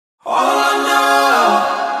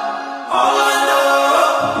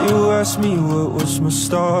You asked me what was my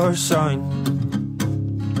star sign.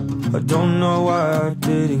 I don't know why I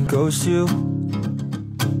didn't ghost you.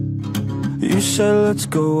 You said let's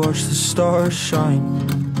go watch the stars shine.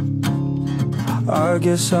 I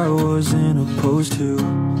guess I wasn't opposed to.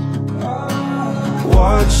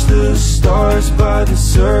 Watch the stars by the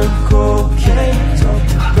Circle K.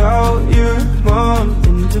 Talk about your mom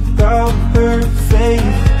and about her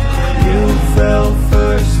faith.